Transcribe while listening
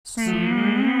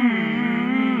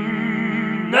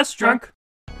SNESdrunk.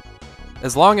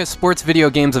 As long as sports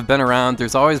video games have been around,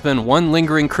 there's always been one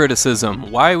lingering criticism.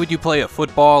 Why would you play a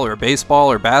football or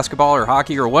baseball or basketball or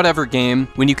hockey or whatever game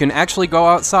when you can actually go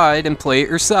outside and play it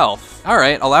yourself?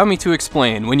 Alright, allow me to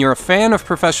explain. When you're a fan of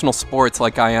professional sports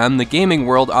like I am, the gaming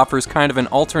world offers kind of an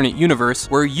alternate universe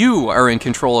where you are in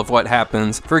control of what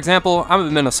happens. For example, I'm a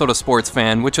Minnesota sports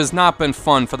fan, which has not been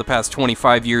fun for the past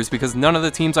 25 years because none of the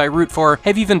teams I root for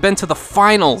have even been to the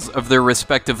finals of their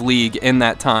respective league in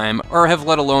that time, or have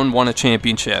let alone won a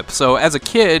championship. So as a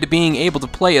kid, being able to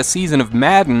play a season of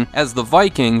Madden as the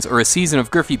Vikings or a season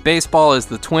of Griffey Baseball as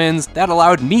the Twins, that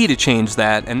allowed me to change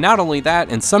that. And not only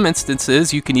that, in some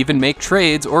instances, you can even make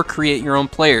trades or create your own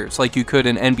players, like you could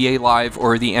in NBA Live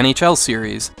or the NHL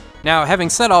series. Now, having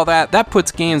said all that, that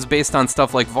puts games based on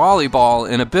stuff like volleyball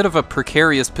in a bit of a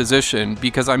precarious position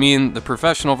because, I mean, the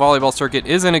professional volleyball circuit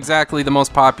isn't exactly the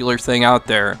most popular thing out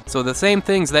there. So the same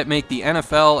things that make the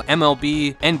NFL,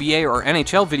 MLB, NBA, or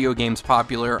NHL video games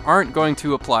popular aren't going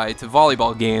to apply to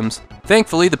volleyball games.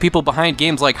 Thankfully, the people behind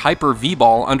games like Hyper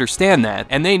V-Ball understand that,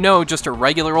 and they know just a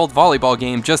regular old volleyball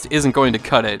game just isn't going to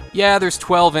cut it. Yeah, there's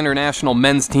 12 international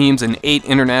men's teams and 8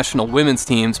 international women's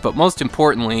teams, but most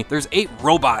importantly, there's 8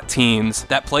 robot teams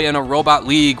that play in a robot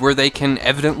league where they can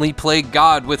evidently play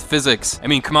God with physics. I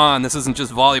mean, come on, this isn't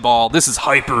just volleyball, this is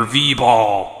Hyper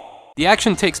V-Ball. The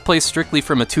action takes place strictly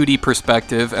from a 2D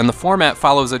perspective, and the format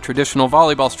follows a traditional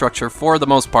volleyball structure for the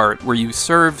most part, where you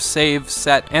serve, save,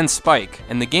 set, and spike.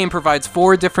 And the game provides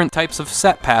 4 different types of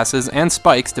set passes and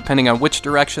spikes depending on which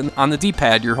direction on the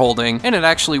D-pad you're holding, and it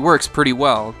actually works pretty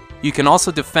well. You can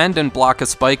also defend and block a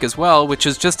spike as well, which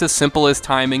is just as simple as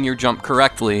timing your jump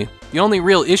correctly. The only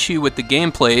real issue with the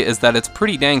gameplay is that it's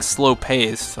pretty dang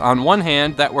slow-paced. On one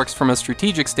hand, that works from a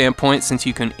strategic standpoint since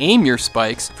you can aim your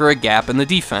spikes for a gap in the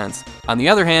defense. On the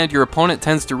other hand, your opponent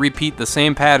tends to repeat the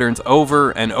same patterns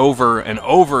over and over and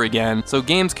over again, so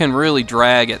games can really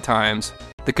drag at times.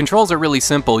 The controls are really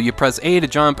simple. You press A to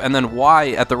jump and then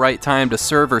Y at the right time to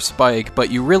serve or spike, but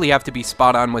you really have to be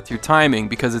spot on with your timing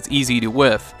because it's easy to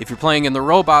whiff. If you're playing in the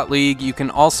Robot League, you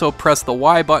can also press the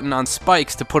Y button on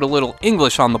spikes to put a little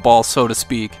English on the ball, so to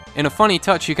speak. In a funny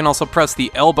touch, you can also press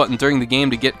the L button during the game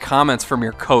to get comments from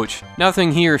your coach.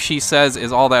 Nothing he or she says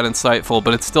is all that insightful,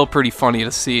 but it's still pretty funny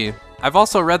to see. I've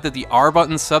also read that the R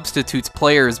button substitutes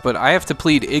players, but I have to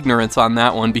plead ignorance on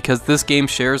that one because this game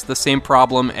shares the same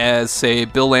problem as, say,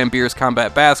 Bill Laimbeer's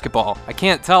Combat Basketball. I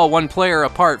can't tell one player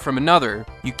apart from another.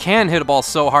 You can hit a ball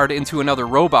so hard into another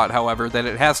robot, however, that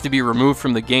it has to be removed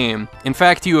from the game. In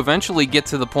fact, you eventually get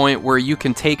to the point where you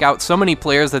can take out so many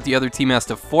players that the other team has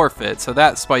to forfeit, so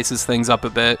that spices things up a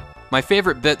bit. My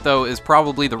favorite bit, though, is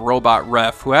probably the robot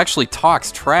ref, who actually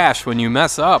talks trash when you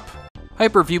mess up.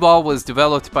 Hyper V-Ball was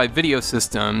developed by Video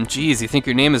System. Geez, you think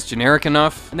your name is generic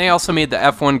enough? And they also made the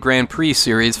F1 Grand Prix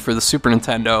series for the Super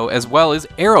Nintendo, as well as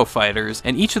Aero Fighters,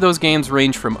 and each of those games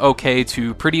range from okay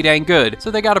to pretty dang good, so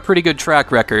they got a pretty good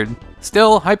track record.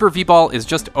 Still, Hyper V-Ball is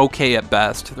just okay at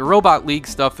best. The Robot League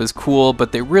stuff is cool,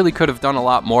 but they really could have done a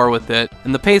lot more with it,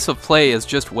 and the pace of play is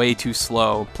just way too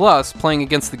slow. Plus, playing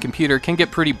against the computer can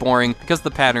get pretty boring because the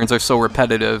patterns are so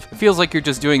repetitive. It feels like you're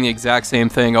just doing the exact same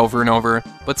thing over and over.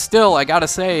 But still, I gotta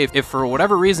say, if for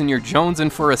whatever reason you're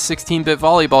jonesing for a 16-bit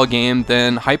volleyball game,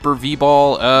 then Hyper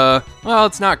V-Ball, well,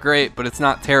 it's not great, but it's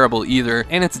not terrible either,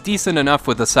 and it's decent enough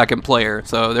with a second player,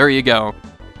 so there you go.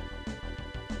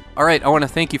 Alright, I want to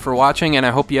thank you for watching, and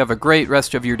I hope you have a great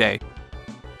rest of your day.